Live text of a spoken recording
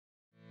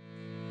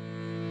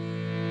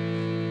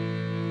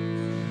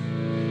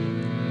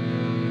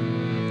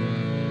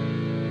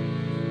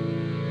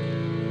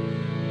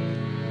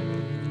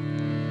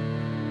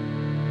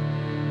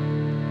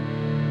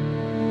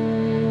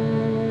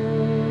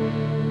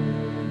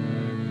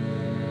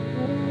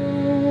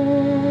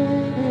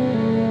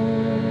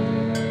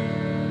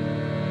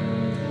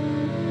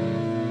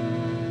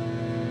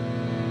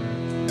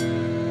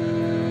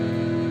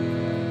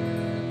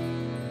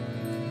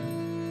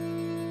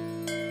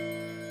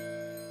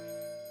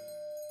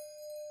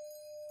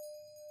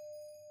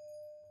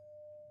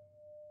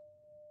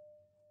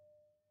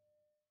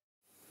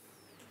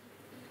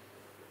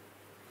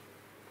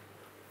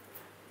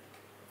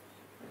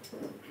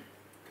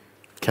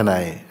Can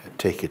I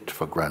take it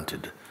for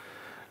granted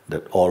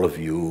that all of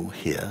you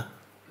here,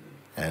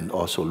 and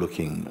also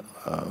looking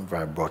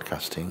via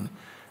broadcasting,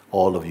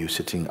 all of you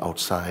sitting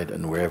outside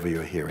and wherever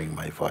you're hearing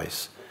my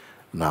voice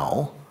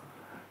now,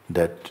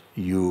 that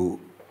you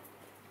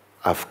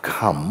have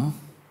come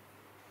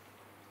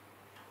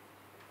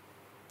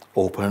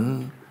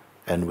open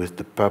and with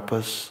the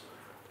purpose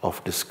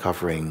of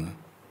discovering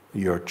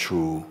your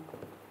true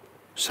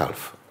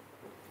self?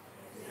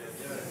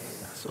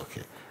 Yes,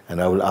 okay.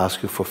 And I will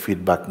ask you for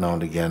feedback now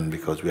and again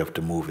because we have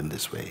to move in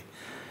this way.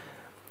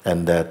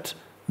 And that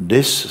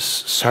this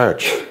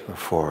search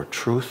for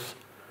truth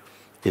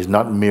is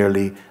not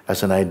merely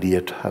as an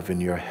idea to have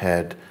in your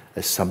head,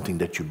 as something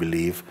that you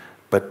believe,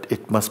 but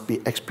it must be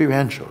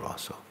experiential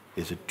also.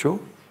 Is it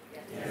true?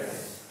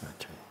 Yes.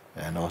 Okay.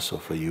 And also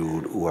for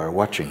you who are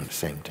watching, the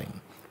same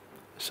thing.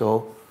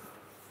 So,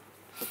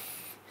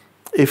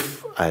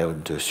 if I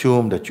would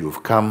assume that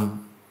you've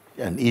come,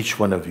 and each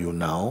one of you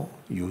now,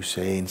 you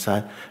say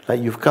inside,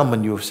 like you've come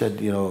and you've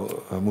said, you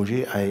know,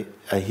 Mooji,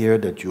 I hear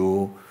that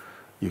you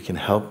can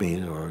help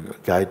me or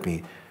guide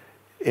me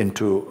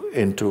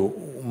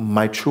into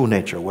my true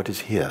nature, what is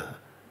here,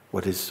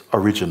 what is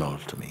original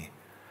to me.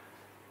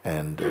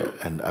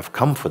 And I've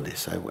come for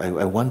this. I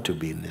want to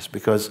be in this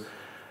because,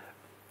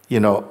 you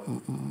know,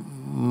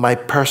 my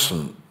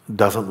person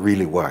doesn't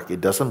really work.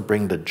 It doesn't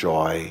bring the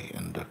joy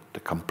and the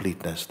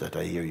completeness that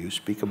I hear you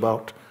speak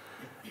about.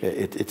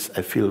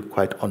 I feel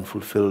quite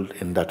unfulfilled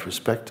in that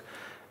respect.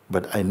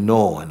 But I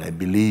know and I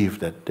believe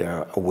that there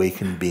are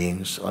awakened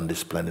beings on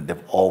this planet.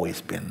 They've always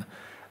been.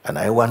 And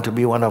I want to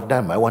be one of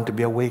them. I want to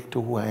be awake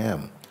to who I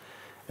am.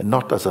 And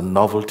not as a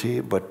novelty,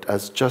 but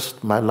as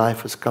just my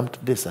life has come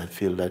to this. I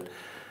feel that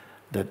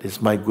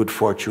it's my good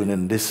fortune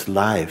in this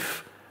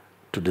life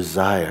to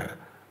desire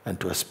and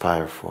to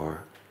aspire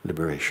for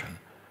liberation.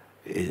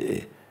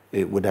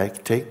 Would I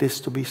take this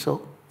to be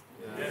so?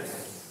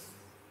 Yes.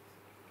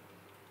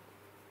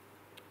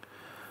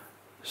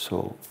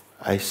 So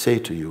I say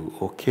to you,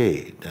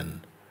 okay,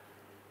 then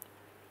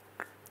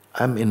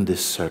I'm in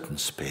this certain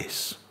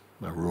space,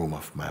 a room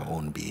of my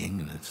own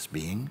being, and its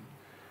being,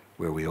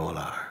 where we all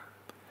are.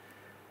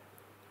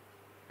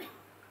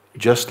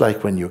 Just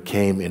like when you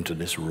came into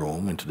this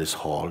room, into this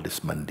hall,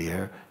 this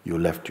mandir, you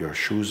left your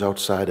shoes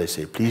outside. I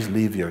say, please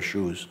leave your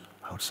shoes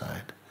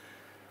outside.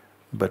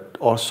 But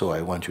also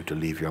I want you to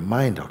leave your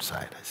mind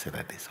outside. I say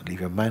like this, leave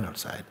your mind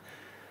outside.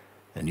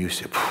 And you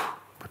say,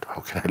 but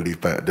how can I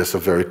leave my, that's the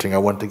very thing I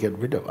want to get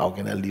rid of. How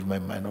can I leave my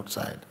mind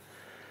outside?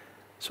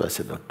 So I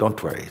said, no,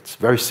 don't worry. It's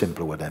very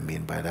simple. What I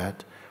mean by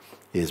that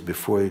is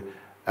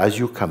as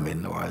you come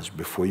in, or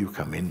before you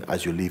come in,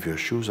 as you leave your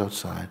shoes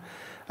outside,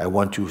 I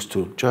want you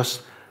to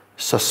just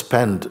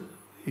suspend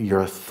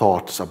your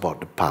thoughts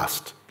about the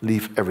past.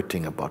 Leave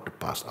everything about the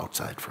past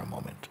outside for a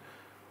moment.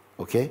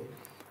 Okay?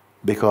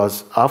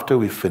 Because after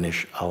we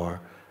finish our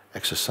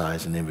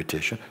exercise and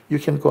invitation, you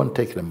can go and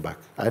take them back.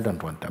 I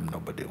don't want them.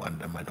 Nobody wants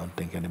them. I don't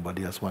think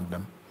anybody else wants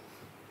them.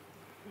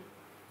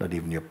 Not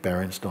even your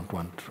parents don't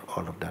want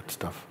all of that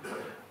stuff.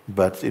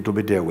 But it will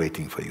be there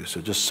waiting for you. So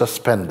just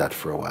suspend that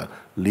for a while.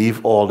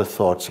 Leave all the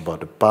thoughts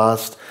about the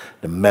past,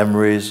 the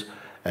memories,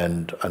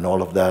 and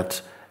all of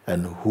that,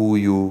 and who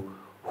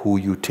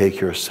you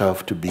take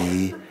yourself to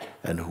be,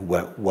 and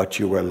what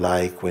you were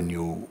like when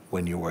you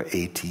were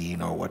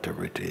 18 or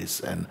whatever it is,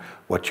 and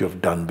what you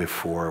have done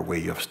before, where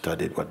you have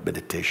studied, what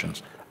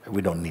meditations.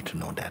 We don't need to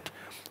know that.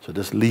 So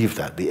just leave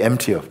that. Be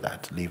empty of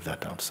that. Leave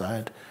that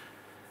outside.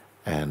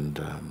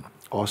 And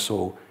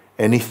also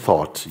any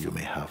thoughts you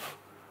may have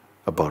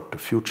about the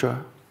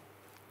future,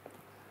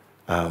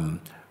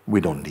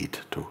 we don't need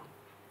to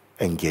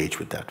engage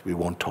with that. We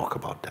won't talk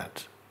about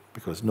that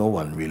because no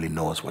one really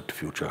knows what the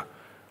future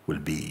will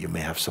be. You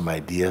may have some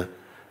idea,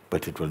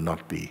 but it will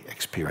not be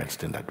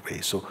experienced in that way.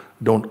 So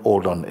don't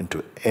hold on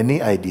into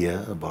any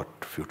idea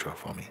about the future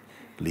for me.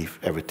 Leave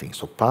everything.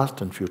 So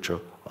past and future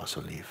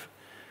also leave.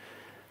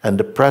 And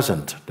the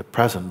present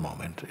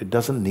moment, it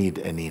doesn't need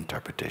any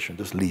interpretation.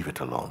 Just leave it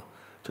alone.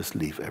 Just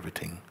leave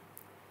everything.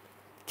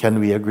 Can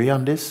we agree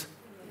on this?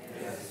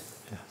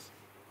 Yes.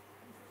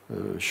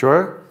 Yes.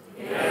 Sure?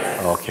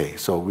 Yes. Okay,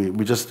 so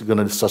we're just going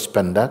to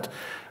suspend that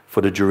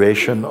for the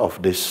duration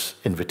of this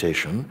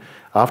invitation.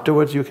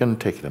 Afterwards, you can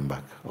take them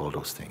back, all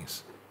those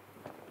things.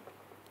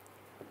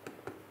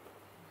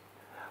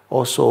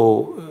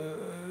 Also,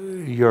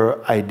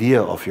 your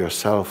idea of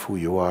yourself, who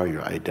you are,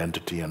 your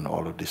identity, and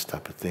all of this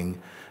type of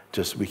thing,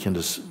 we can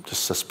just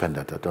suspend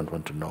that. I don't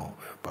want to know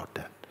about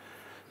that.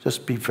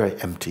 Just be very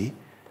empty,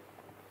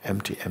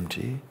 empty,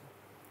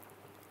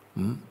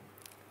 and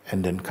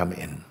then come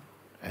in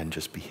and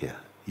just be here.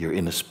 You're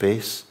in a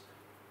space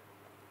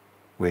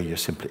where you're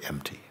simply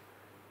empty.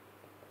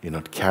 You're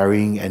not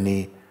carrying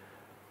any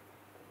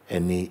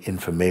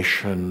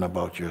information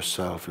about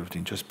yourself,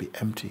 everything. Just be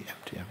empty,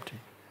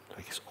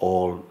 like it's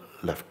all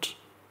left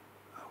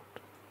out.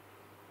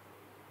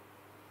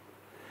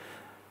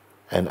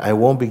 And I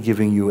won't be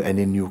giving you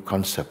any new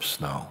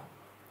concepts now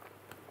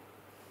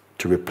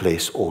to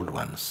replace old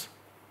ones.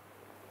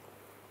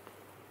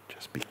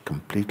 Just be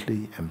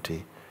completely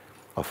empty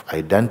of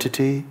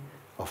identity,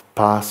 of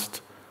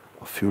past,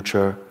 of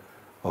future,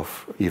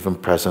 of even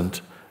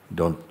present.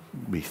 Don't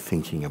be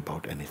thinking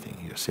about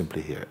anything. You're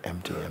simply here,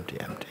 empty,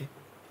 empty, empty.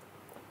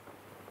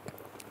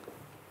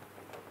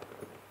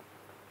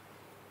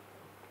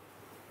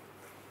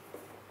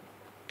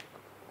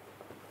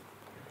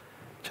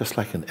 Just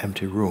like an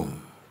empty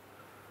room.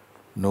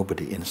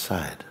 Nobody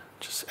inside,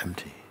 just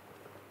empty.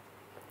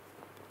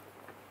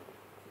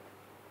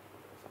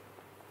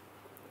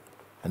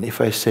 And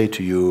if I say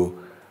to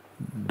you,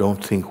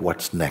 don't think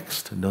what's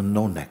next, don't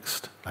know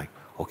next, like,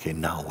 okay,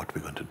 now what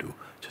we're going to do,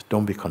 just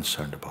don't be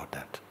concerned about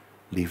that.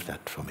 Leave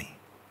that for me.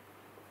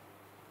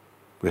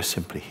 We're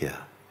simply here.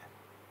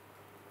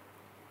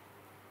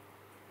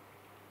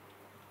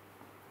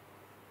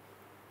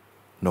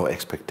 No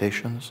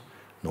expectations,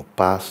 no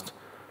past,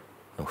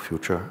 no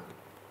future,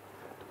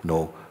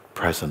 no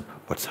present,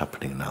 what's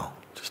happening now.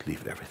 Just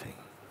leave everything.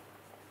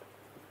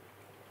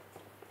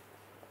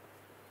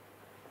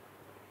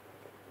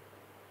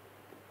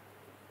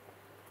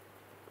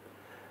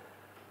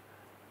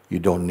 You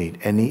don't need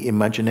any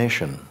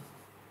imagination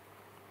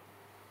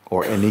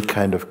or any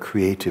kind of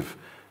creative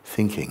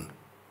thinking.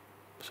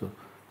 So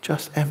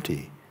just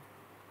empty.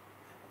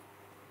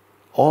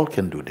 All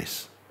can do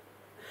this.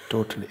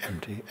 Totally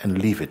empty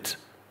and leave it.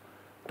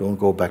 Don't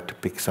go back to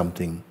pick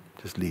something.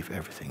 Just leave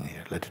everything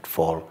here. Let it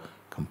fall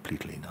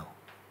completely now.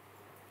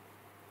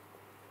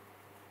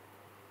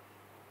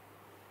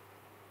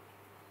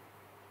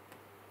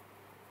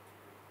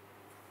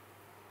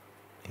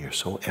 You're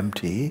so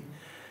empty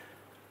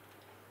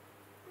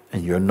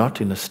and you're not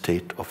in a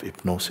state of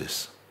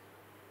hypnosis.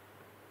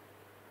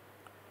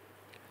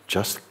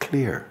 Just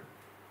clear,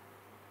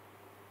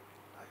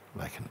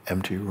 like an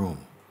empty room.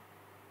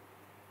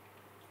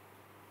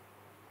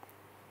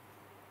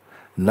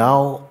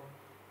 Now,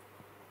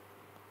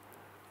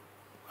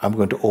 I'm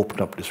going to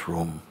open up this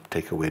room,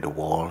 take away the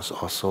walls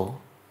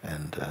also,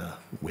 and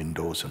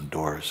windows and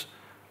doors,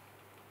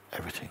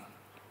 everything.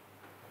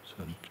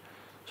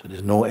 So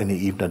there's no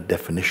even a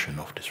definition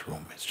of this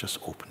room. It's just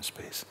open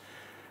space.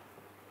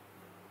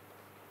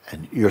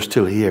 And you're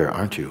still here,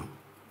 aren't you?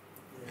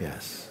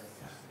 Yes,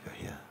 you're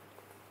here.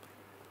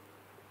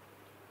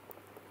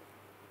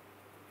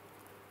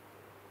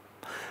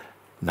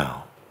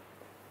 Now,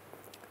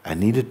 I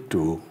needed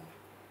to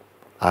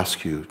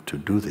ask you to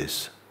do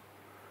this,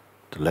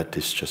 to let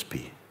this just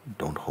be.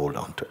 Don't hold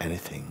on to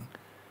anything,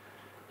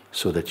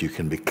 so that you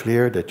can be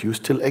clear that you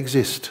still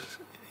exist.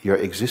 Your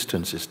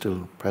existence is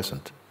still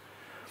present.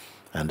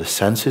 And the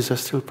senses are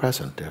still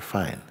present, they're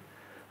fine.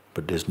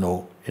 But there's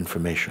no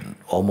information.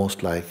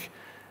 Almost like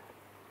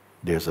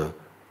there's a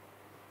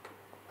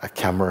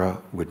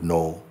camera with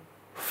no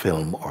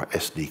film or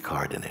SD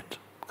card in it.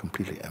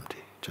 Completely empty,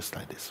 just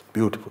like this.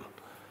 Beautiful.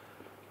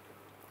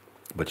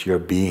 But your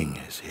being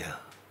is here.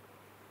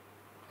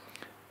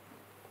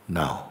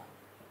 Now,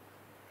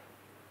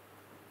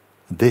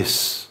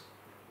 this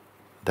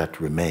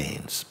that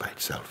remains by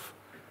itself,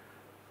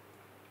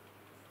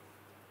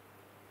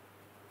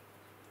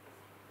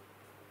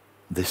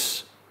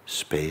 this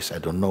space, I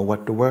don't know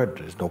what the word,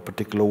 there's no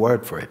particular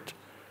word for it.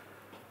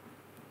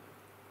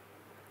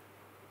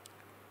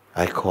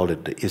 I call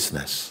it the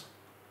isness,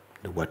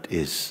 the what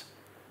is,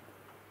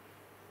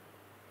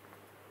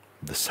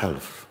 the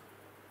self.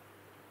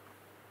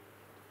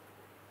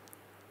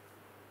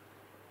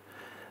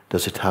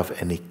 Does it have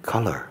any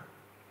color?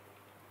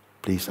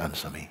 Please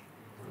answer me.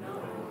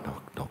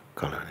 No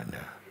color in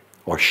there.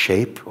 Or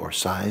shape or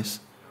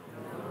size?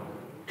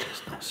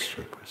 There's no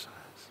shape or size.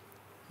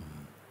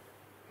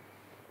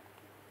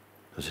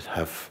 Does it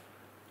have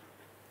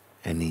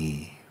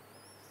any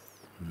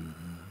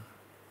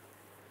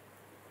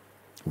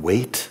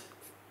weight?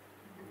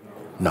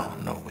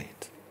 No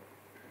weight.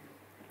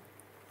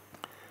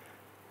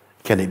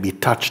 Can it be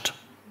touched?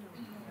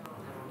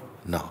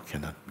 No,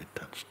 cannot be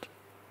touched.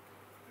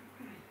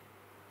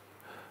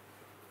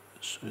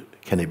 So,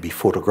 can it be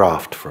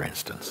photographed, for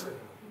instance?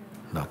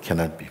 No,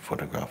 cannot be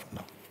photographed,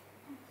 no.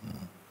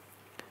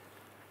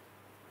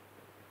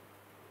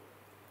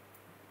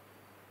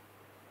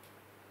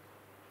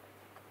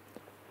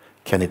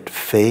 Can it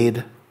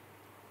fade,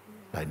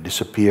 like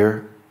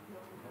disappear?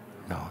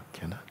 No, it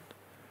cannot.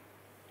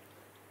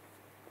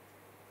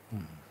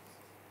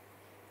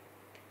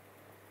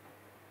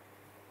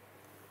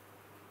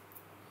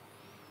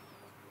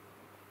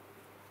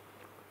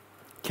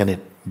 Can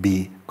it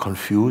be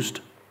confused?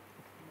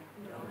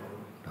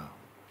 No.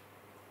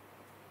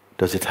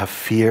 Does it have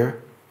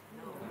fear?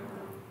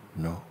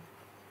 No.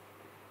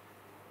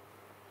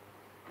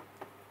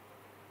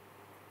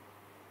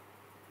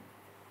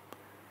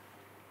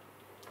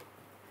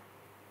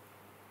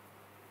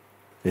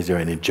 Is there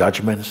any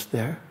judgments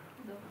there?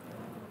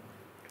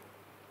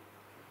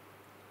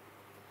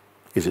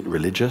 Is it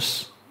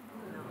religious?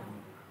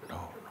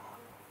 No.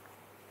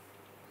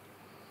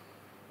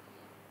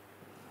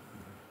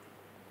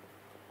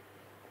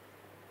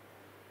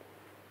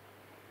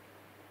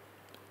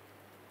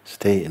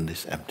 Stay in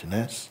this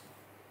emptiness.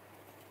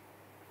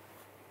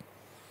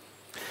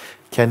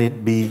 Can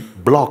it be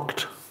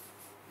blocked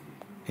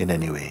in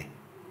any way?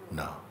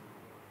 No.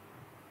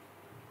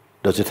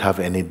 Does it have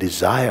any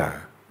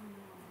desire?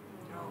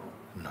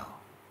 No.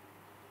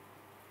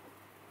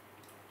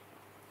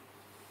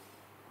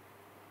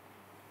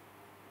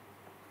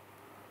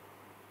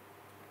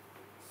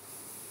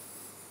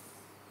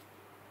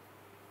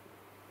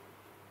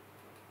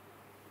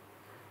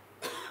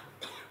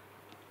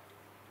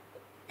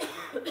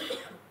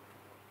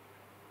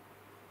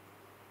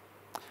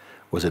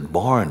 Was it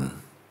born?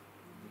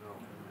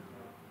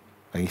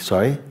 Are you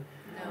sorry?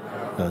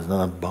 No, it's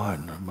not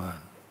born, not born.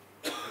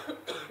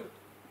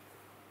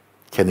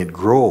 Can it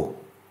grow?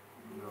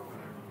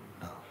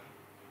 No.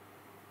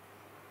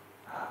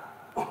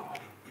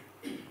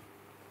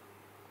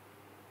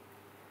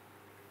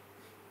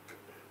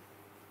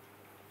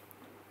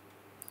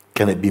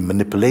 Can it be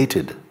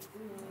manipulated?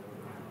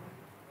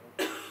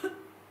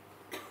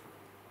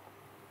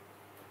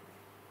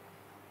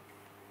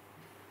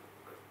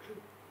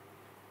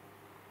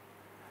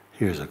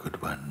 Here's a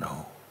good one,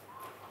 no.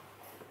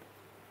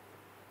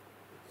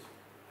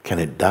 Can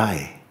it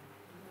die?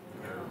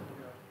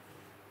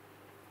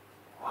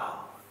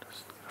 Wow, it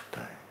does not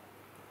die.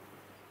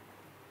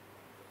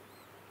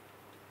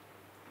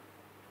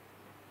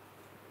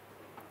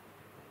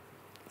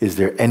 Is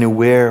there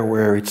anywhere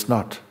where it's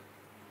not?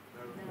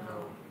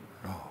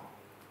 No.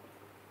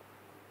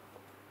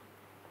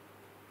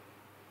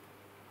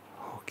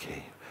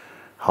 Okay.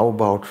 How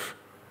about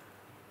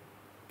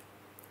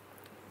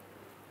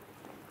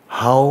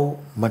how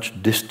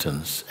much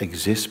distance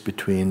exists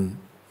between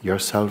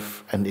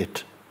yourself and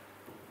it?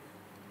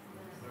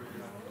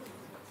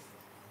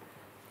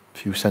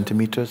 Few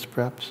centimeters,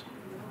 perhaps?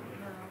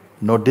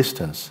 No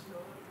distance?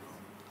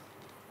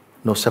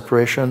 No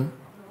separation?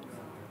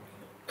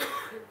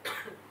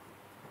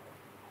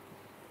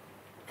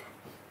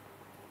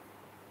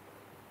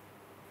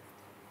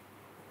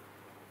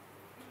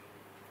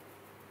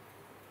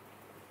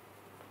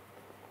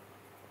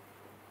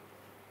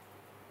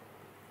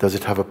 Does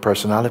it have a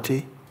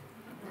personality?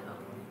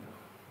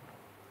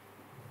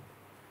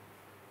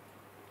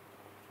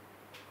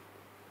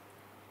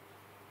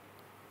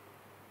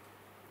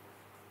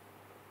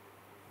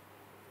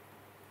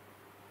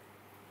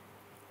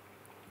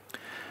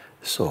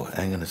 So,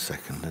 hang on a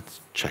second,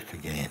 let's check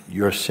again.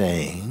 You're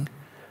saying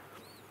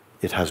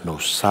it has no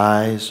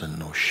size and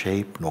no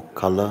shape, no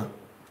color,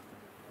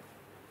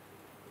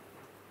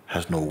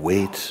 has no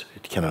weight,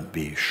 it cannot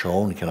be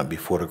shown, it cannot be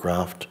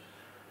photographed.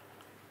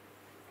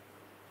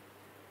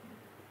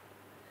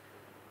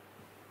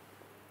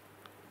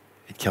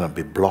 It cannot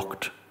be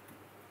blocked.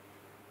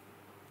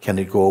 Can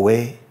it go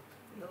away?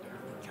 No.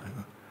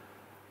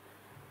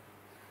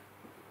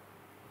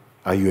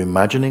 Are you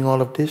imagining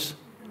all of this?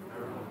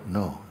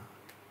 No.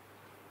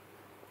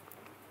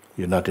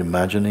 You're not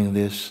imagining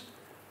this.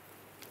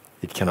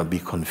 It cannot be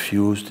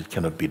confused. It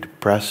cannot be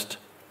depressed.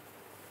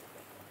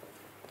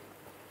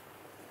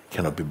 It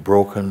cannot be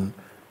broken.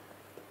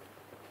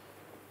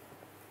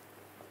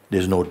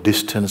 There's no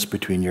distance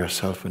between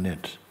yourself and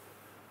it.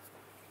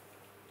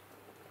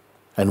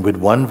 And with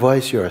one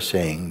voice you are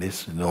saying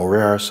this, no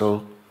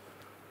rehearsal,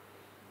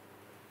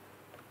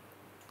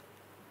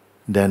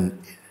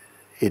 then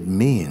it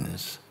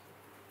means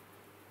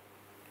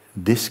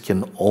this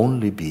can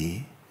only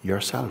be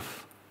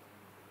yourself.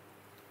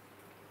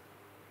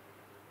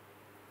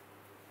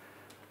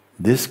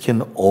 This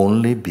can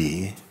only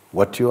be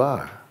what you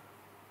are.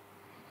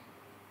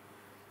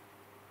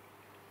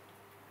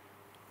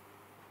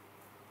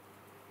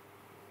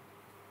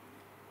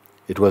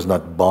 It was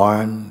not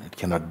born, it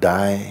cannot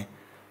die,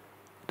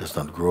 it does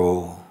not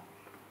grow,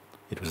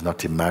 it was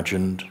not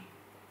imagined.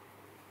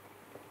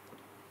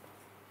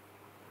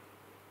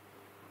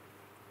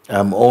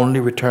 I'm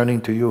only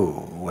returning to you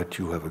what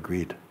you have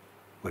agreed,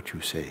 what you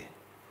say.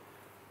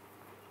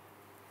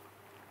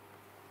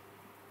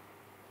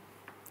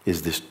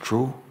 Is this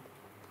true?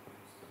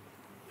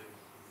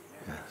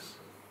 Yes.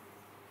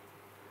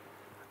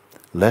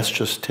 Let's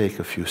just take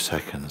a few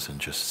seconds and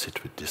just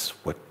sit with this,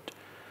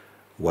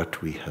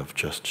 what we have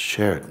just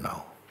shared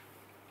now.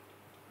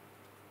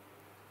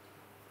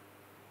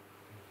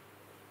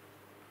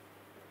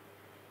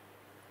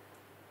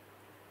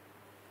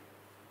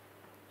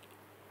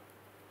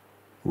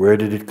 Where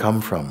did it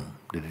come from?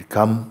 Did it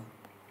come?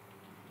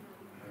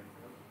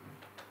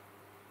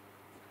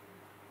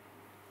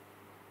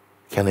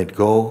 Can it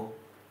go?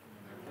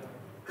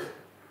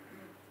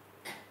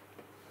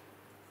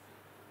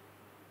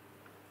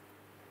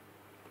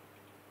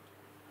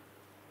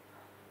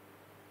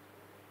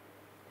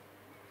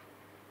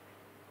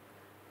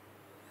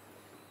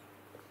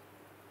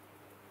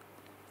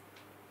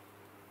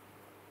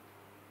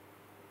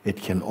 It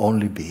can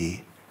only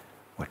be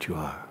what you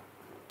are.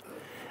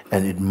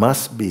 And it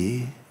must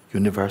be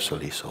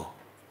universally so.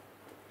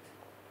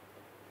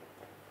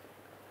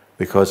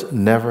 Because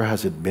never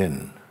has it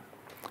been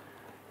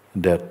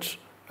that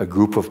a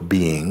group of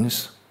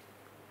beings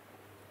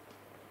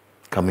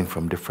coming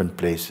from different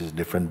places,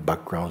 different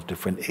backgrounds,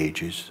 different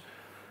ages,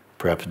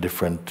 perhaps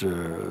different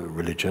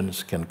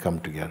religions can come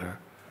together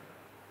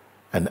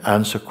and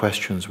answer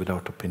questions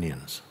without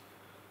opinions.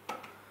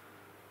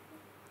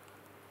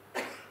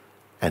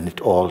 And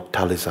it all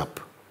tallies up.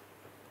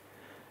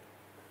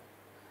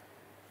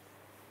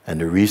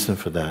 And the reason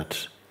for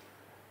that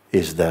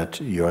is that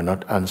you're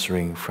not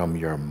answering from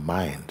your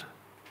mind,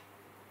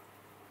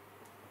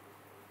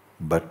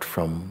 but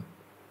from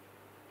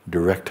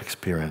direct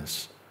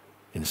experience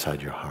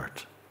inside your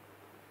heart.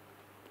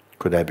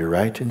 Could I be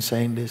right in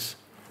saying this?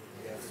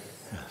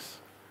 Yes.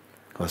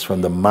 Because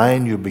from the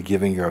mind you'll be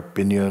giving your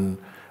opinion.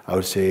 I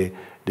would say,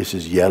 this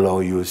is yellow.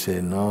 You would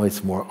say, no,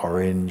 it's more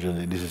orange,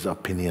 and this is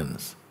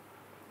opinions.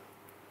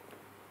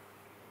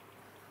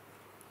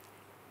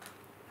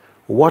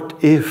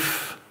 What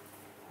if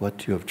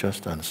what you have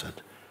just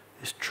answered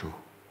is true?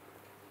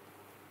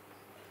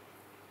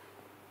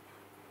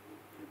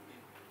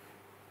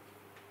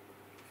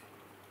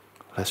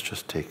 Let's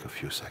just take a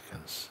few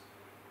seconds.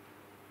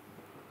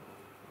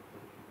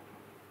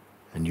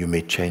 And you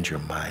may change your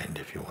mind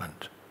if you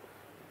want.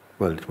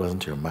 Well, it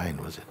wasn't your mind,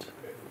 was it?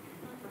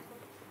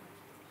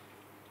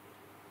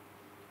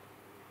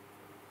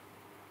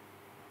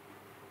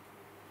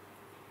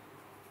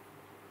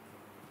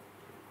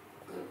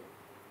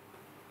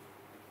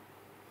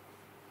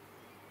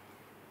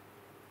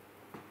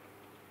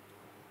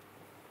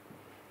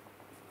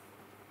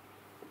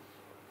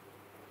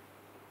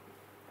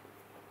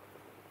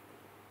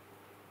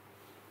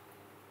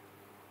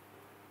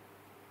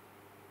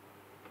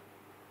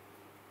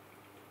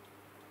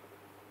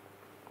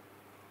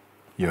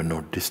 You're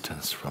no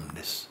distance from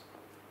this.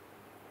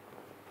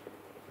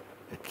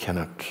 It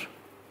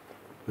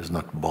was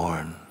not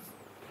born.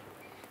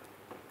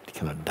 It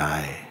cannot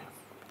die.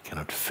 It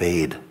cannot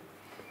fade.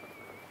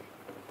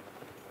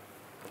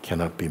 It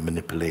cannot be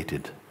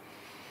manipulated.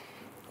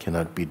 It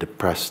cannot be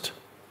depressed.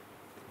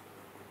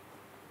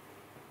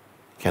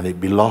 Can it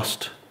be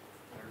lost?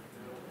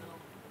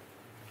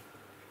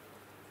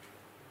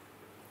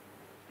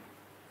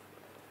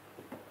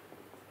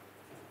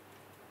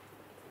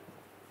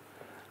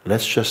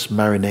 Let's just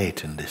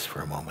marinate in this for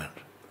a moment.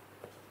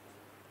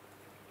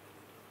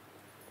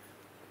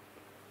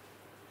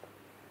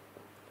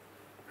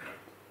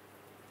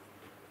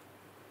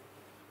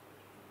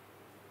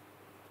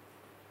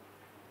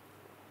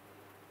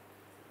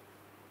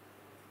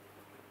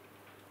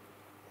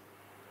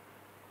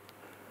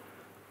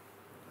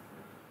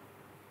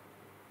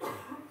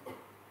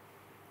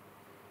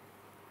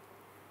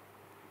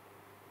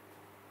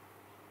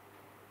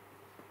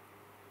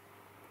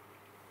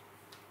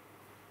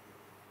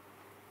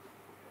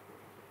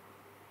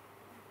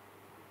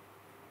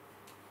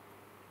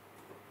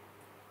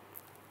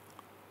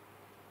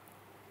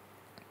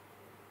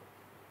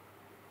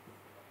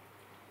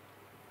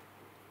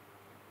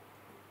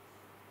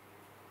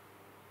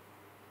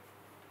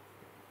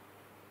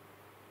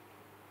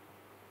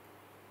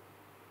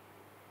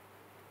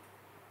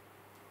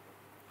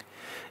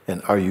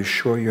 And are you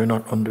sure you're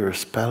not under a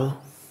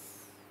spell?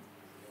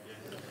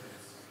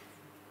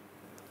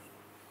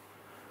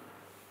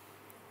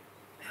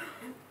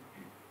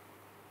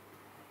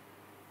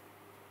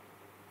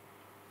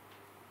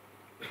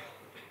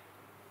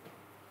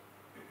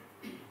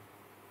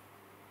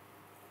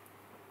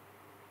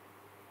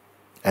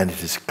 And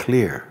it is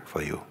clear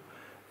for you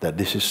that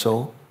this is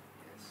so?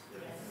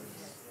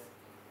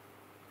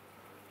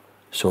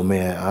 So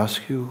may I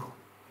ask you,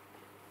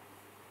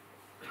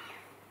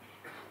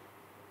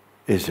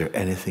 is there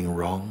anything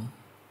wrong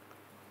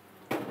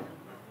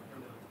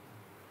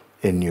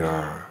in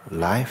your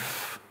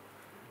life?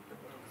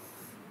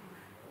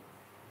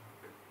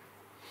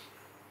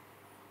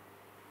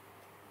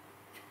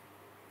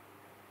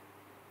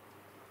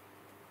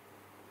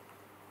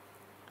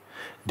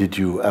 Did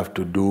you have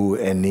to do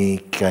any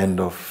kind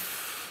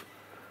of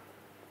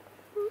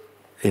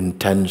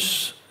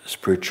intense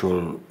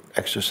spiritual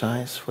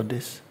exercise for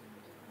this?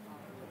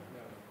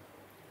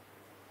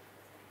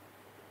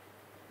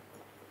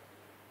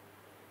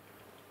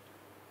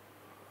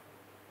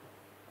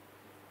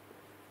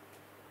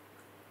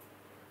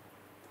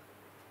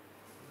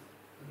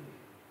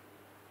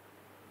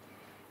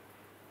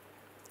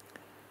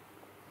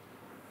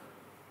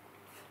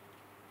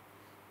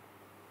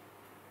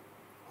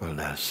 Well,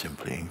 that's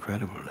simply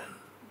incredible then.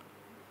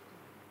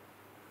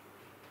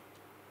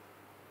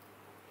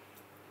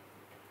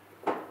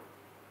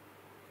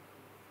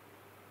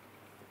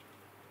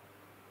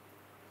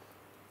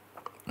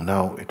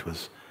 Now, it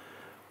was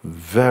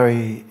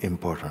very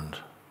important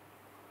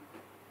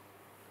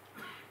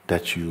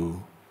that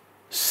you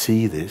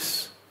see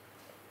this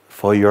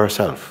for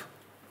yourself,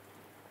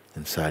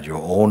 inside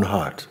your own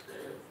heart,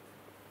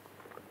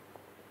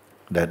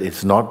 that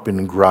it's not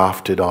been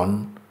grafted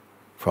on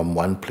from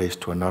one place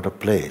to another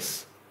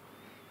place.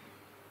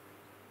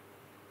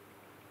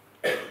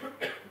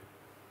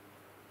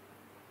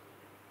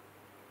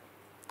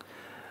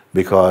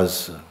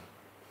 Because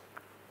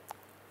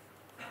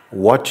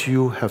what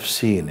you have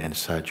seen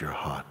inside your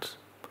heart,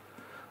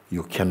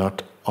 you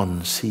cannot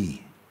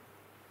unsee.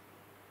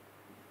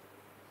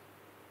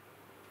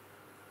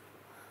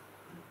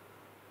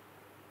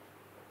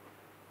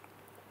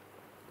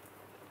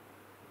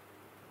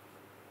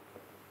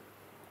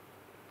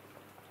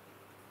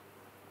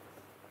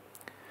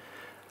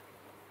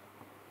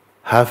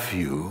 Have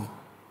you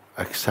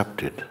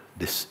accepted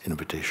this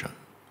invitation?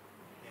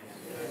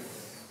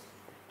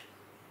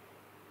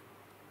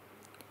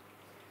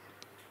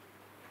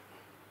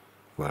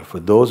 Well, for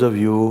those of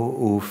you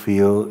who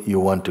feel you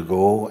want to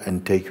go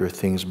and take your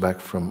things back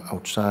from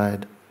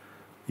outside,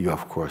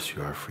 of course,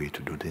 you are free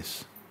to do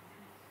this.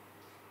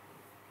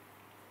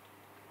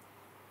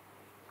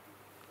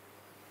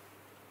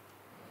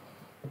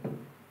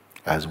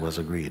 As was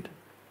agreed.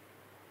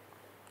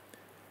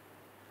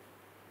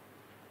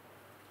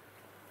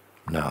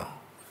 Now,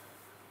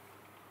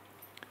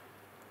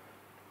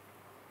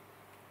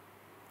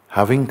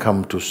 having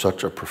come to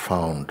such a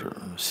profound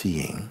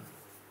seeing,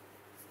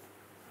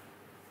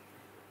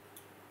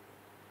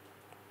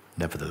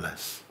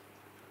 nevertheless,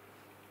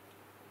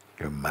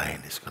 your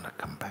mind is going to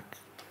come back.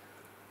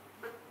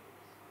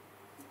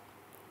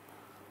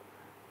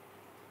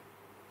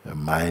 Your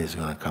mind is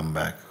going to come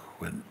back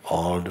with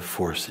all the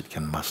force it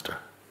can muster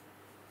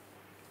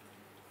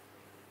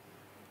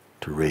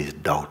to raise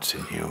doubts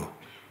in you,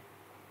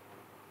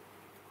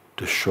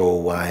 to show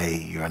why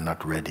you are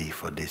not ready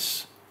for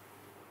this,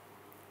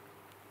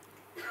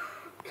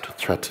 to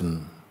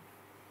threaten.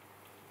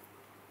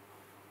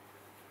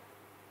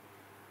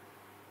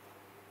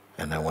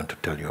 And I want to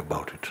tell you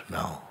about it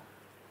now.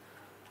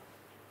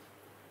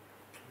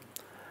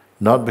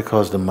 Not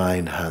because the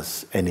mind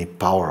has any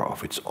power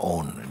of its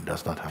own. It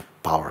does not have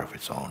power of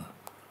its own.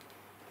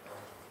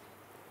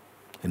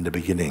 In the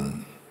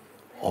beginning,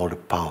 all the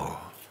power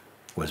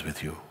was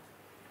with you.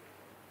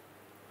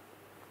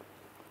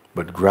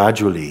 But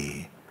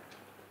gradually,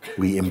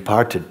 we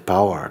imparted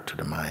power to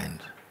the mind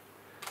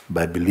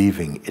by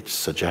believing its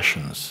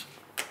suggestions,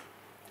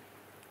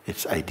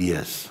 its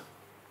ideas.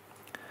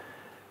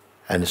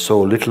 And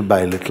so little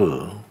by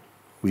little,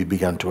 we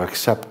began to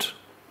accept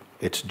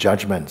its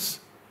judgments,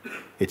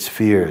 its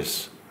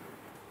fears,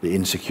 the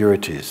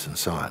insecurities, and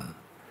so on.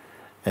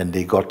 And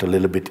they got a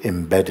little bit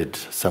embedded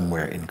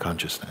somewhere in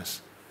consciousness.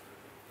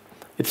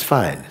 It's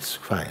fine,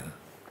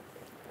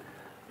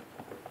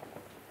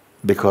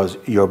 because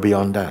you're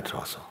beyond that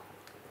also.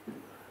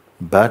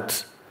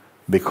 But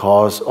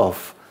because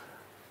of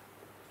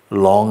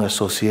long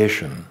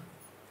association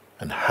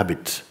and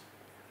habit,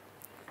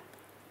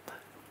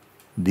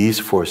 these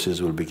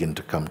forces will begin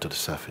to come to the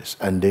surface,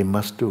 and they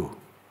must do.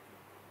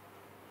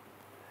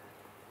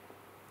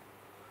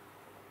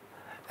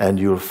 And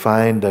you'll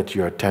find that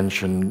your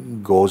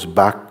attention goes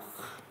back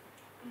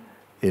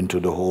into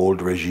the whole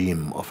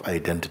regime of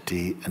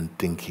identity and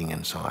thinking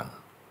and so on.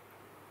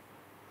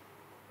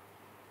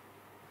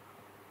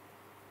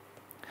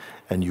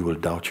 And you will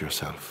doubt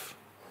yourself.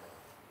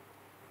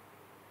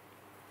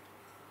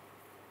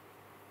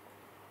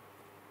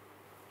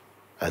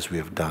 As we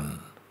have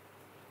done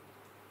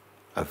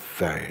a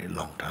very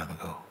long time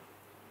ago.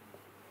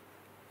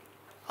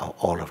 How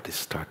all of this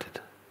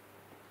started.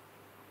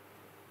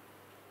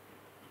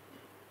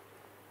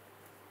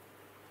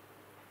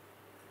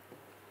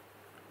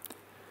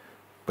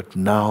 But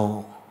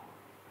now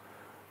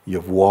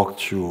you've walked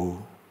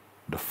through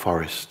the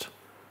forest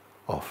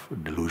of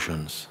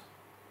delusions,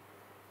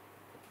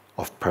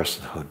 of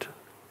personhood,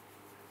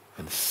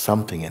 and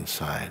something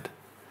inside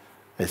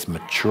is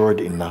matured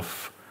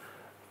enough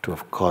to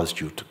have caused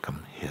you to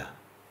come here.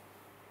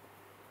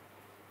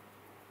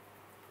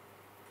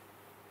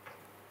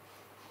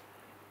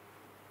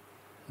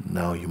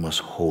 Now you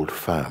must hold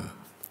firm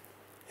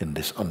in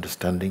this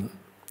understanding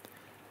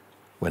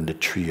when the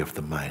tree of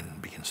the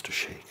mind begins to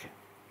shake.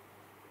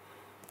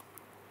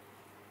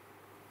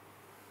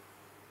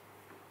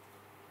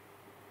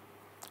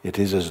 It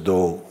is as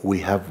though we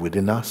have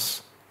within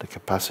us the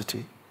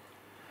capacity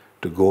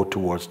to go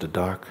towards the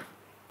dark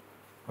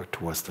or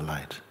towards the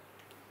light,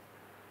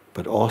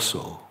 but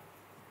also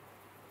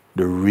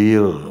the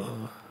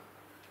real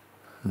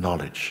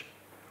knowledge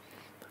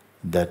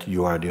that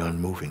you are the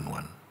unmoving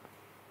one.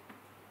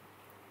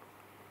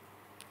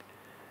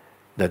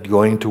 That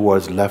going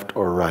towards left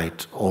or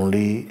right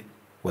only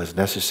was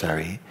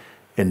necessary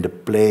in the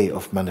play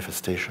of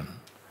manifestation,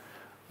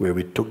 where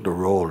we took the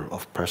role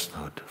of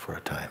personhood for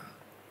a time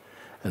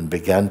and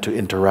began to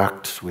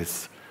interact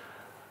with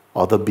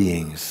other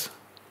beings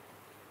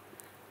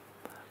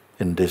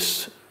in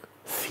this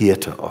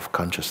theater of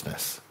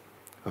consciousness,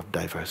 of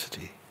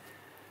diversity.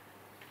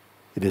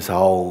 It is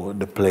how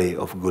the play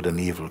of good and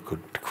evil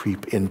could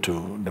creep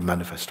into the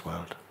manifest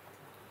world.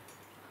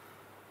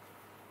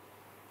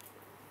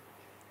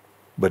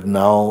 But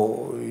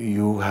now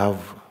you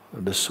have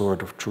the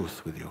sword of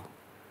truth with you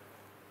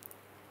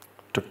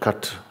to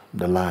cut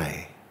the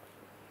lie,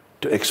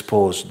 to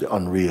expose the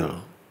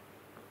unreal,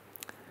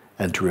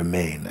 and to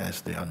remain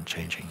as the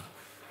unchanging.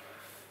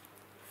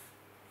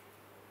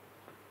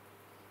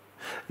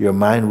 Your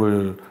mind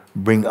will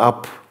bring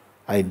up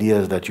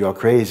ideas that you are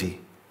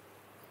crazy,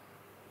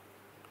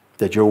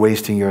 that you're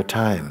wasting your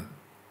time,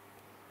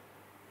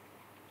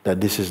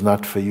 that this is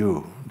not for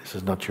you, this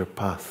is not your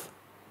path.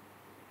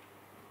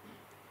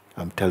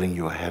 I'm telling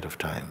you ahead of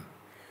time,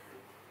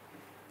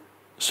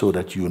 so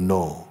that you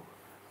know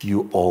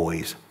you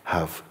always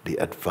have the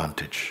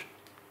advantage.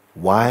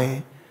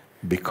 Why?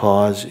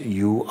 because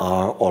you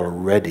are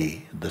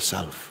already the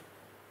self.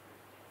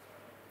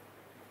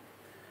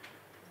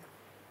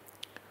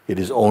 It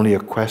is only a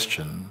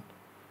question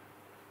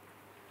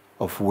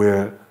of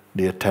where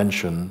the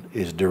attention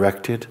is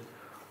directed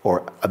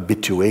or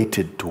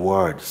habituated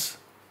towards.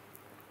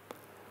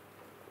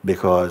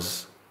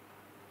 Because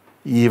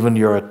even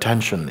your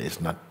attention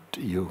is not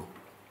you.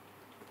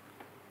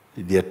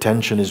 The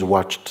attention is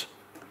watched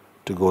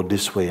to go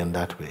this way and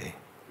that way.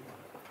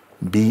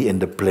 Be in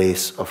the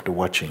place of the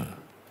watching.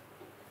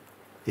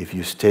 If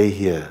you stay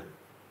here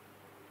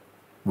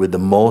with the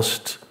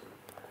most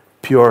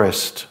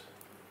purest,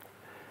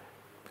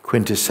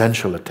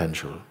 quintessential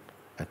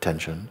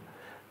attention,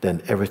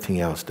 then everything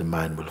else, the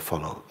mind will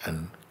follow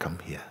and come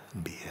here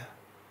and be here.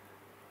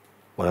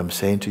 What I'm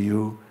saying to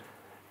you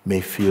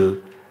may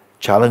feel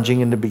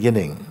challenging in the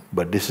beginning,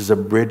 but this is a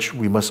bridge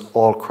we must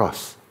all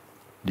cross.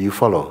 Do you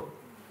follow?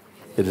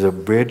 It is a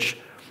bridge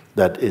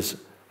that is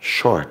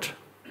short,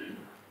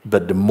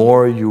 but the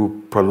more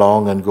you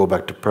prolong and go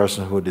back to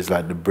personhood, it's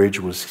like the bridge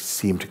will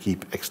seem to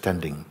keep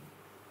extending.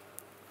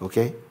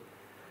 Okay?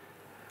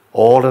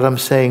 All that I'm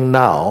saying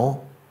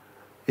now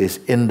is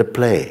in the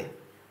play.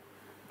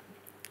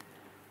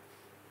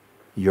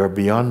 You're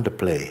beyond the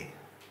play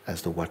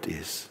as the what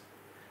is,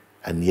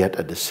 and yet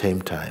at the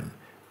same time,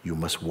 you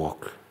must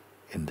walk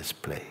in this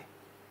play.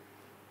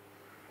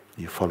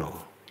 You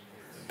follow?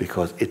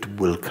 Because it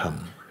will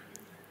come.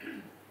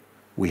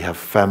 We have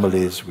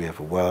families, we have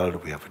a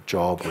world, we have a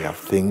job, we have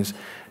things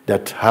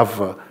that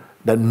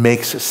that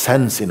makes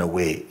sense in a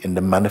way in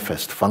the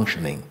manifest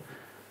functioning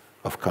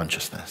of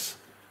consciousness.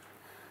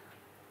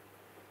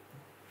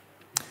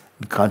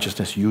 And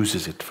consciousness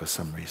uses it for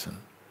some reason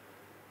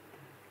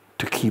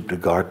to keep the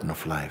garden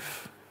of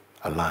life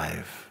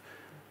alive,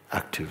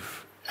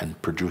 active,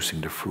 and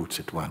producing the fruits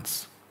it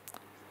wants.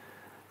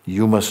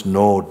 You must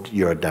know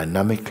your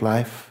dynamic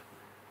life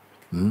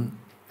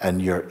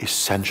and your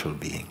essential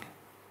being.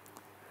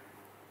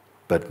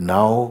 But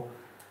now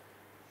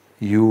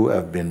you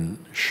have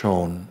been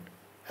shown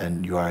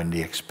and you are in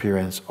the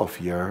experience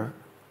of your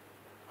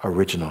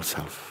original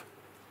self.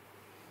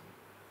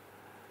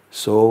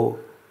 So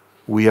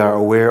we are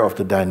aware of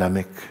the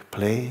dynamic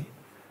play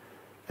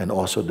and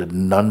also the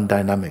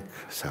non-dynamic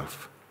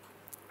self.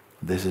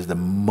 This is the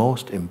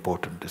most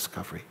important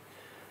discovery.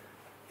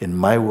 In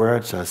my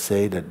words, I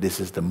say that this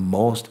is the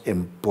most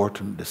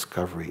important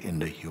discovery in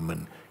the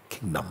human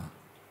kingdom.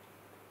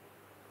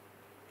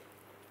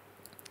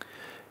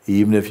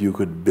 Even if you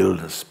could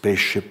build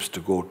spaceships to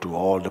go to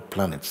all the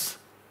planets,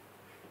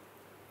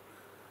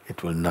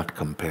 it will not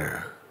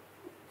compare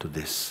to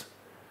this.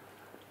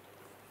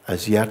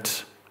 As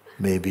yet,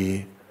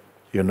 maybe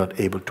you're not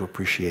able to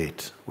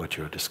appreciate what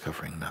you're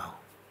discovering now.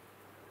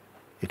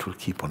 It will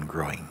keep on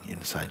growing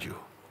inside you.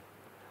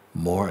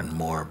 More and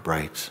more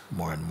bright,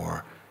 more and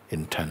more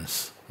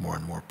intense, more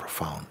and more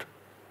profound.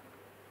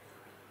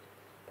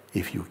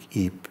 If you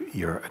keep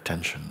your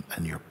attention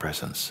and your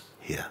presence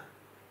here.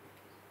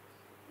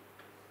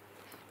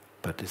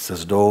 But it's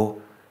as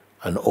though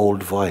an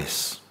old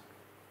voice,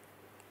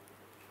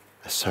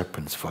 a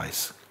serpent's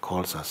voice,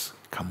 calls us,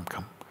 come,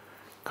 come,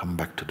 come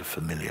back to the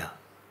familiar,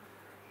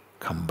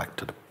 come back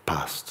to the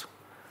past,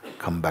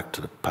 come back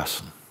to the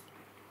person.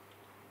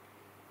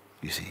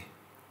 You see?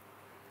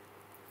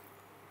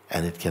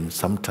 And it can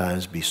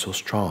sometimes be so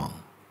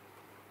strong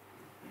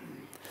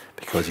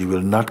because he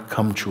will not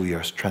come through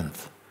your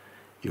strength.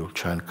 He will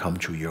try and come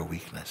through your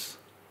weakness.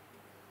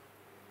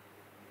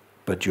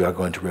 But you are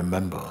going to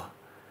remember,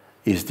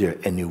 is there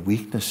any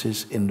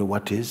weaknesses in the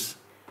what is?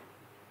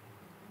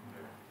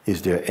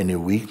 Is there any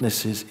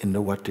weaknesses in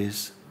the what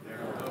is?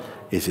 No.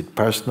 Is it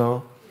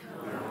personal?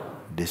 No.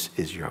 This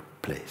is your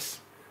place.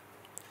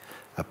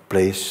 A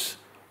place,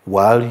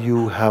 while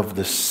you have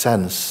the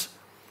sense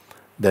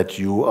that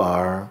you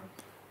are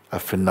a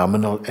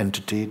phenomenal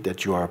entity,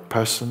 that you are a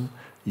person,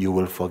 you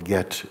will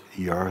forget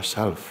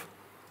yourself.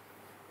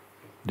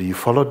 Do you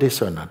follow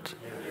this or not?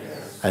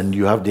 Yes. And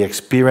you have the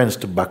experience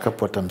to back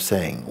up what I'm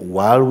saying.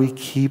 While we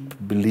keep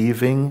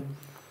believing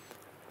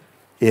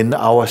in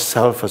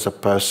ourself as a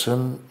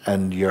person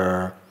and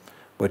your,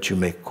 what you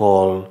may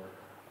call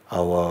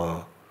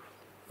our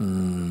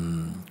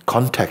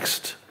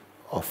context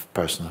of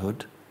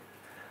personhood,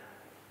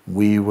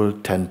 we will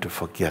tend to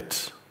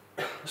forget,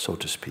 so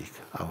to speak,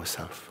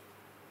 ourselves.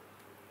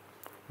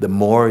 The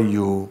more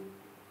you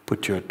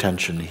put your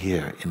attention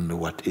here in the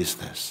what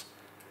isness,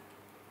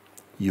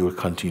 you will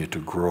continue to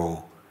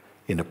grow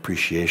in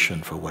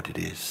appreciation for what it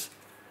is.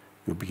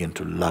 You'll begin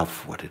to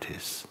love what it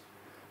is.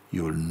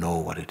 You will know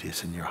what it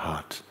is in your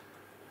heart.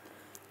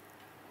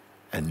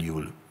 And you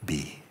will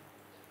be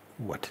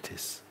what it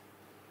is.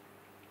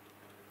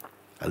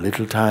 A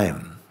little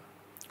time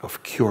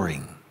of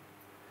curing,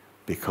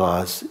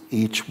 because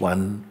each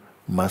one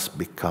must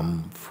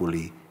become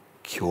fully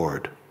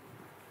cured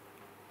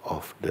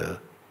of the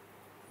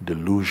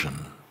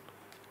delusion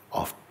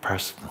of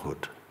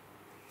personhood.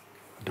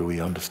 Do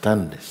we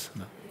understand this?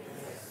 No?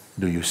 Yes.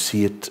 Do you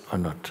see it or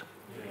not?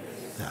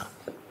 Yes.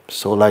 Yeah.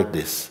 So like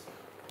this,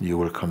 you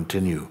will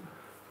continue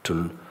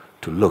to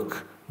to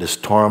look. The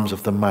storms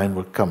of the mind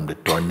will come, the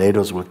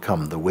tornadoes will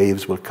come, the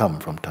waves will come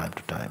from time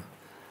to time.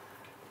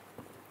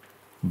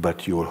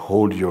 But you will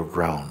hold your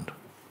ground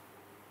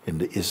in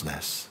the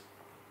isness.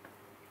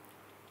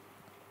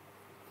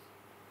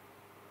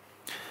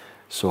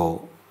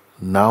 So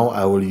now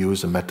I will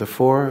use a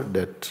metaphor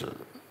that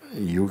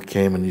you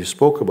came and you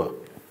spoke about.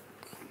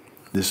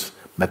 This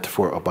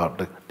metaphor about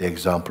the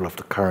example of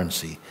the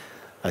currency.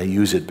 I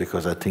use it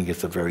because I think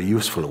it's a very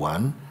useful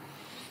one.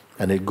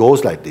 And it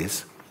goes like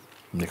this,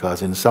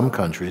 because in some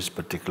countries,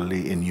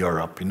 particularly in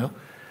Europe, you know,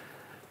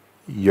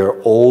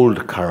 your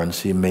old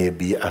currency may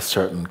be a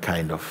certain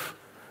kind of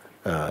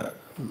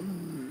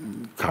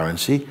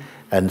currency,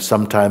 and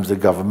sometimes the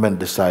government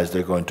decides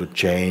they're going to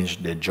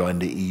change, they join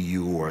the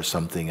EU or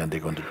something, and they're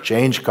going to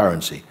change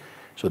currency.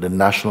 So the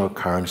national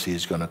currency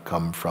is going to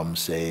come from,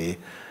 say,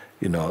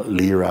 you know,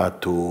 lira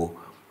to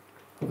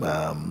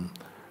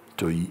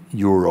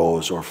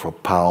euros, or for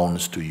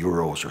pounds to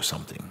euros or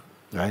something,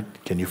 right?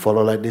 Can you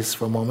follow like this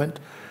for a moment?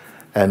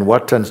 And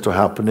what tends to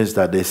happen is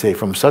that they say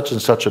from such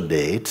and such a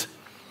date,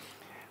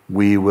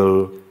 we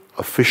will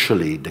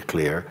officially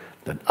declare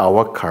that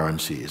our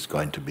currency is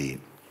going to be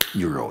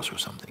euros or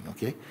something,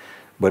 okay?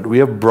 But we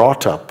are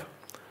brought up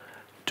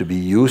to be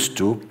used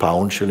to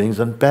pound, shillings,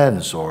 and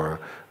pence, or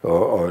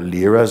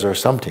liras or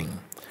something.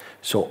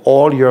 So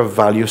all your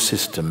value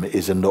system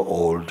is in the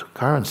old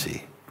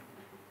currency.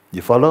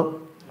 You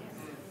follow?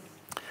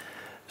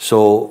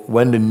 So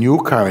when the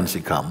new currency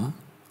comes,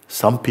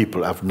 some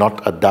people have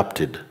not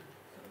adapted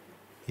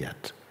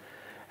yet.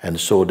 And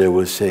so they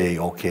will say,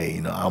 okay,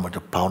 you know, how much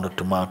a pound of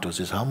tomatoes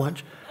is how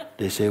much?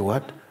 They say,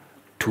 what?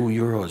 2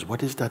 euros.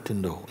 What is that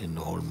in the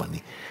whole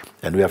money?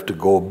 And we have to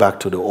go back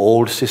to the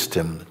old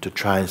system to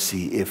try and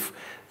see if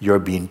you're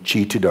being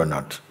cheated or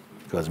not.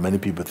 Because many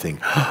people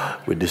think,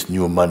 with this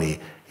new money,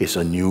 it's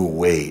a new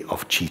way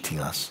of cheating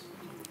us.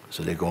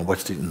 So they go,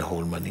 what's in the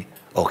whole money?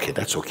 Okay,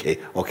 that's okay.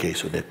 Okay,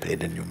 so they pay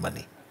the new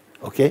money.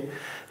 Okay?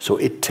 So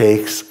it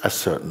takes a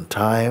certain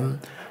time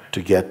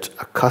to get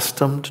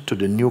accustomed to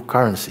the new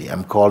currency.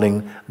 I'm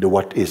calling the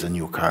what is a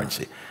new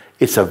currency.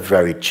 It's a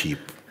very cheap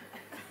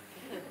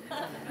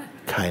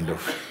kind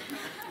of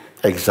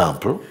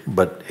example,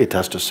 but it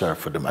has to serve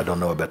for them. I don't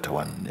know a better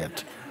one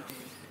yet.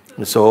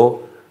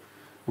 So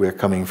we're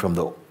coming from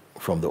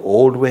the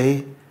old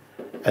way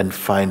and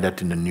find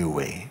that in the new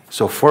way.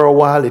 So for a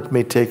while, it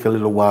may take a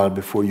little while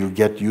before you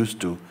get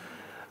used to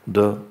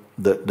the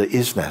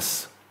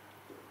isness.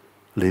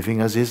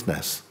 Living as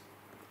isness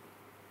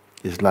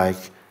is like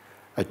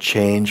a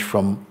change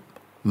from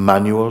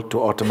manual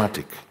to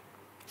automatic.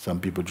 Some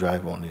people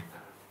drive only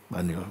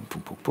manual,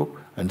 poop, poop, poop,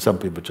 and some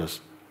people just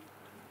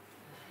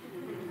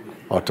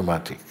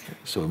automatic.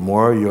 So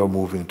more you're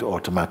moving to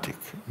automatic,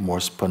 more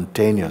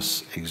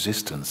spontaneous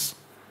existence.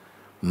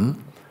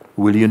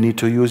 Will you need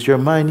to use your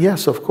mind?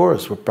 Yes, of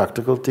course, for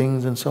practical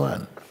things and so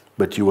on.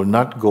 But you will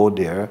not go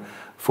there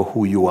for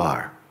who you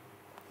are.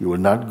 You will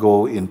not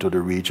go into the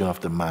region of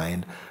the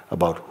mind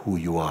about who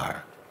you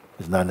are.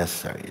 It's not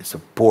necessary. It's a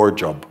poor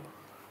job.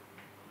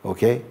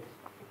 Okay?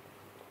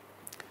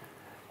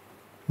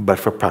 But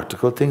for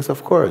practical things,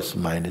 of course,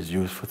 mind is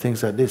used for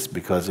things like this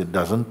because it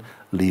doesn't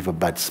leave a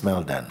bad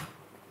smell then.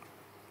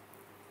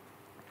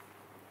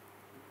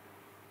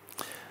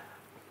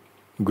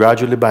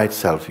 Gradually by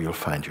itself, you'll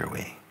find your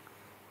way.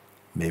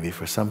 Maybe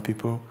for some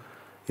people,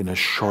 in a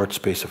short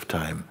space of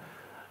time,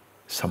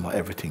 somehow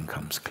everything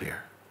comes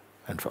clear.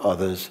 And for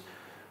others,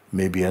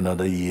 maybe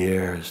another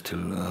year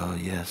till,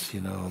 yes,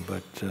 you know,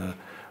 but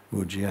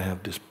Mooji, I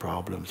have this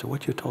problem. So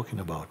what are you talking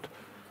about?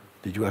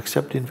 Did you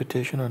accept the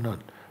invitation or not?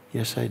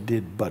 Yes, I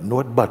did, but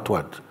not but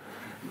what?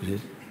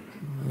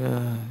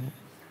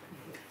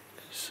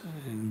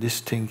 This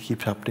thing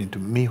keeps happening to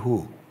me,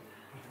 who?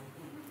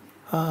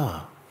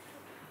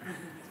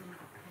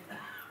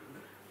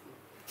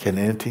 Can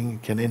anything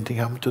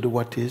happen to the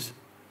what is?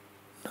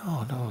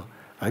 No, no.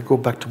 I go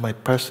back to my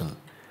person.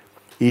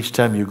 Each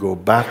time you go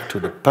back to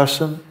the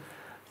person,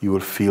 you will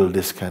feel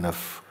this kind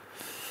of,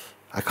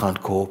 I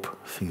can't cope,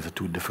 things are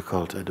too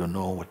difficult, I don't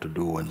know what to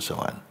do, and so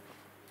on.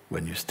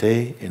 When you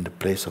stay in the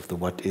place of the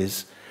what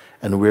is,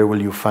 and where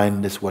will you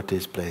find this what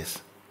is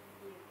place?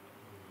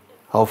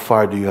 How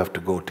far do you have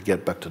to go to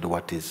get back to the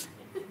what is?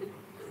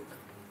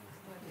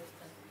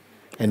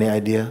 Any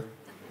idea?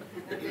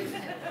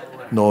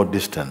 No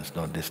distance,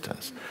 no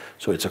distance.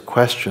 So it's a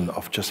question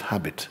of just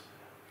habit.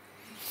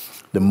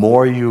 The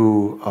more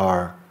you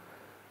are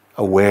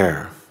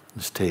aware,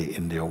 stay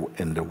in the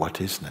what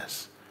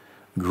isness,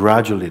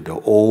 gradually the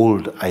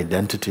old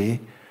identity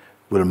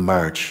will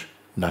merge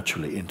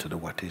naturally into the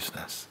what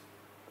isness.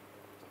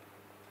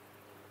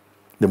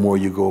 The more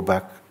you go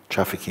back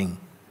trafficking,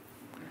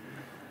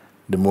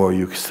 the more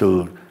you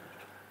still,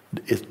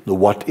 the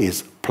what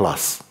is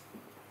plus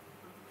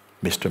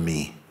Mr.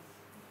 Me.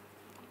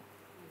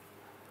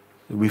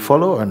 We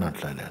follow or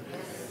not like that?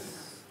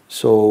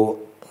 So,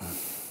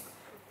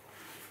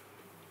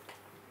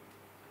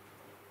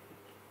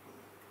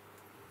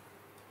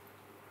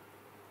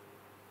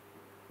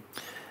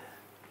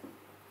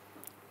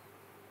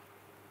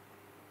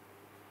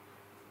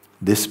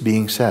 This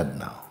being said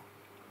now,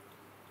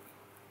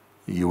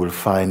 you will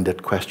find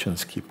that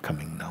questions keep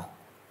coming now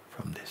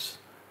from this.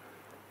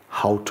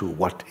 How to,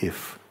 what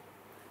if,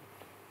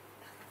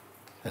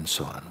 and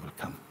so on will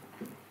come.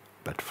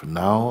 But for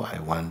now, I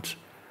want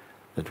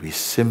that we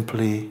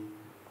simply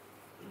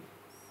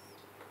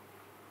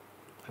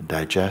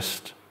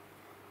digest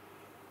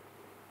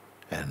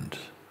and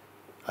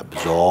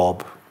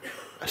absorb,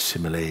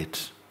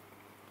 assimilate,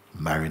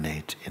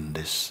 marinate in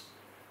this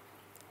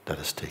that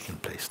has taken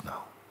place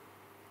now.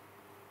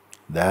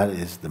 That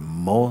is the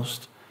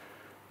most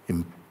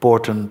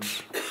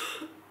important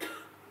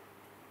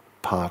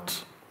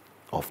part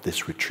of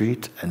this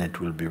retreat, and it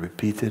will be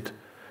repeated.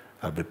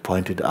 I'll be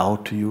pointed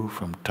out to you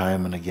from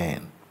time and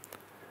again.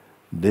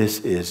 This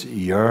is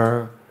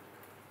your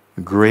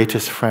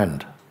greatest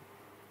friend,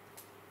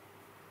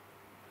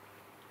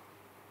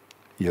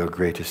 your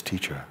greatest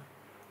teacher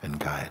and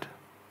guide.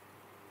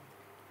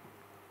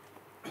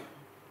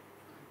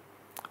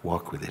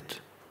 Walk with it.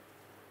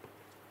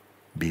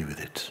 Be with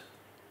it.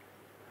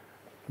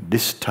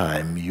 This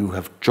time, you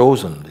have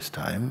chosen this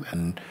time,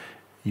 and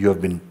you have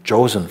been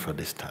chosen for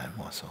this time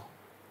also,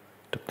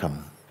 to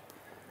come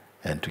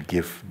and to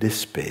give this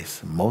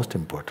space, most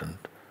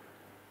important,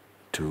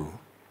 to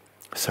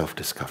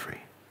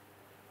self-discovery.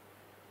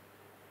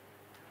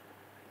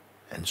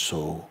 And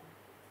so,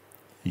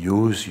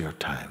 use your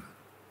time,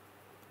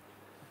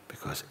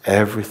 because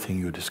everything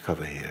you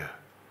discover here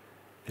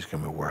is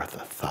going to be worth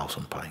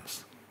 1,000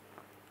 points.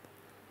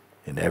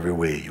 In every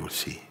way you will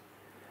see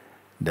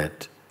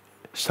that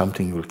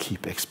something will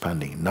keep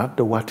expanding, not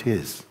the what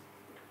is,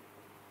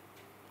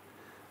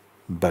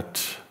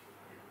 but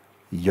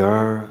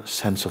your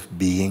sense of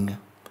being,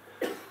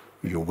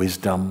 your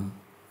wisdom,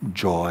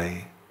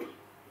 joy,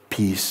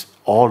 peace,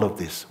 all of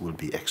this will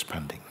be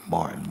expanding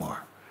more and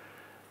more.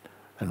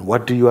 And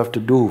what do you have to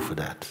do for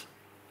that?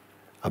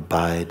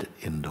 Abide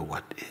in the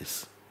what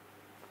is.